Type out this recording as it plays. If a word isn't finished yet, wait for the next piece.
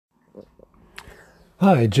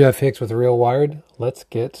Hi, Jeff Hicks with Real Wired. Let's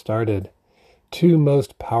get started. Two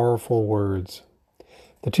most powerful words.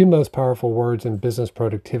 The two most powerful words in business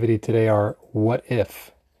productivity today are what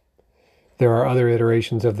if. There are other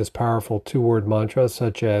iterations of this powerful two-word mantra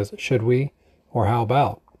such as should we or how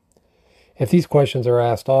about. If these questions are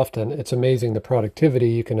asked often, it's amazing the productivity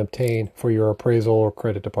you can obtain for your appraisal or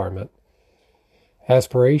credit department.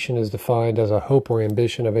 Aspiration is defined as a hope or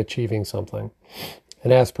ambition of achieving something.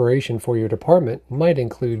 An aspiration for your department might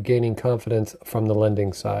include gaining confidence from the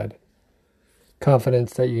lending side.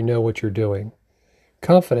 Confidence that you know what you're doing.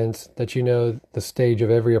 Confidence that you know the stage of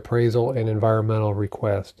every appraisal and environmental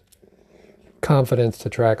request. Confidence to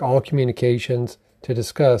track all communications to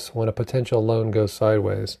discuss when a potential loan goes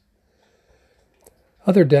sideways.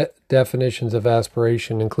 Other definitions of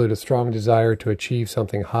aspiration include a strong desire to achieve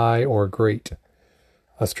something high or great.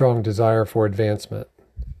 A strong desire for advancement.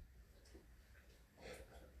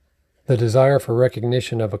 The desire for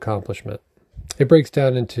recognition of accomplishment. It breaks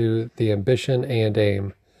down into the ambition and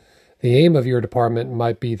aim. The aim of your department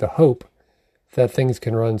might be the hope that things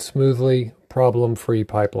can run smoothly, problem-free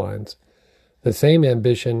pipelines. The same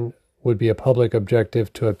ambition would be a public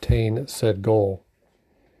objective to obtain said goal.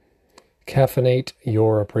 Caffeinate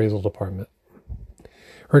your appraisal department.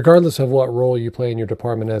 Regardless of what role you play in your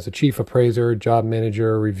department as a chief appraiser, job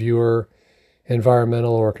manager, reviewer,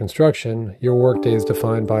 environmental, or construction, your workday is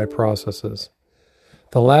defined by processes.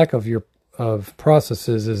 The lack of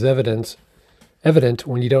processes is evident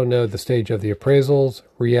when you don't know the stage of the appraisals,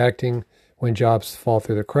 reacting when jobs fall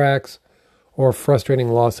through the cracks, or frustrating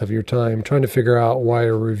loss of your time trying to figure out why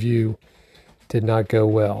a review did not go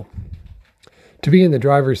well. To be in the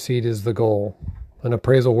driver's seat is the goal. An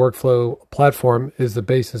appraisal workflow platform is the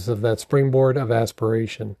basis of that springboard of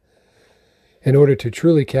aspiration. In order to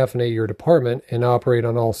truly caffeinate your department and operate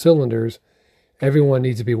on all cylinders, everyone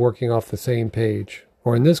needs to be working off the same page,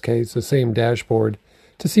 or in this case, the same dashboard,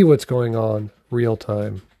 to see what's going on real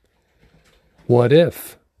time. What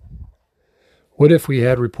if? What if we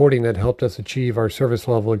had reporting that helped us achieve our service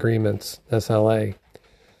level agreements, SLA?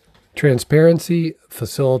 Transparency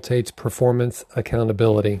facilitates performance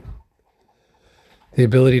accountability. The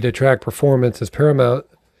ability to track performance is paramount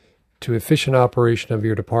to efficient operation of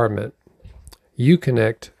your department.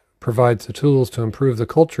 UConnect provides the tools to improve the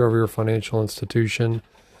culture of your financial institution,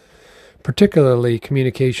 particularly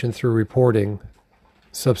communication through reporting,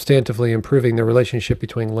 substantively improving the relationship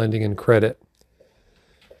between lending and credit.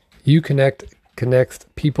 UConnect connects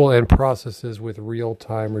people and processes with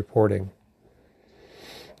real-time reporting.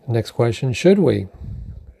 Next question, should we?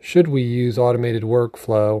 Should we use automated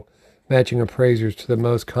workflow matching appraisers to the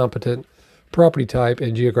most competent property type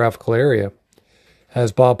and geographical area?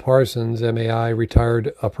 As Bob Parsons, MAI,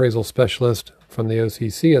 retired appraisal specialist from the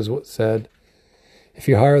OCC, has said, if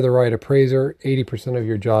you hire the right appraiser, 80% of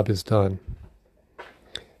your job is done.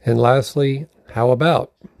 And lastly, how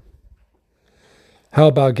about? How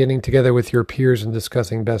about getting together with your peers and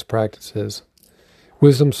discussing best practices?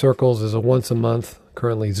 Wisdom Circles is a once-a-month,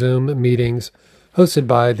 currently Zoom, meetings hosted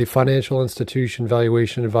by the Financial Institution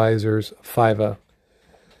Valuation Advisors, FIVA.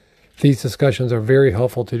 These discussions are very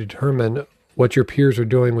helpful to determine what your peers are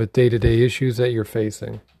doing with day-to-day issues that you're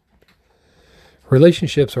facing.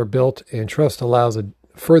 Relationships are built and trust allows a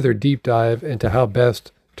further deep dive into how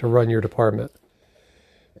best to run your department.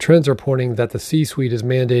 Trends are pointing that the C-suite is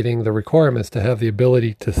mandating the requirements to have the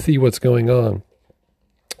ability to see what's going on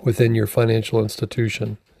within your financial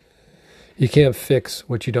institution. You can't fix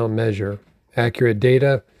what you don't measure. Accurate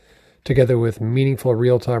data, together with meaningful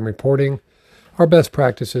real-time reporting, are best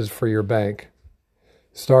practices for your bank.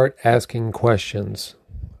 Start asking questions.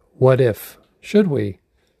 What if? Should we?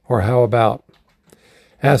 Or how about?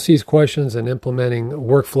 Ask these questions and implementing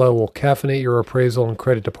workflow will caffeinate your appraisal and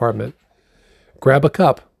credit department. Grab a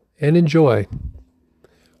cup and enjoy.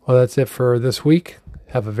 Well, that's it for this week.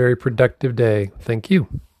 Have a very productive day. Thank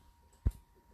you.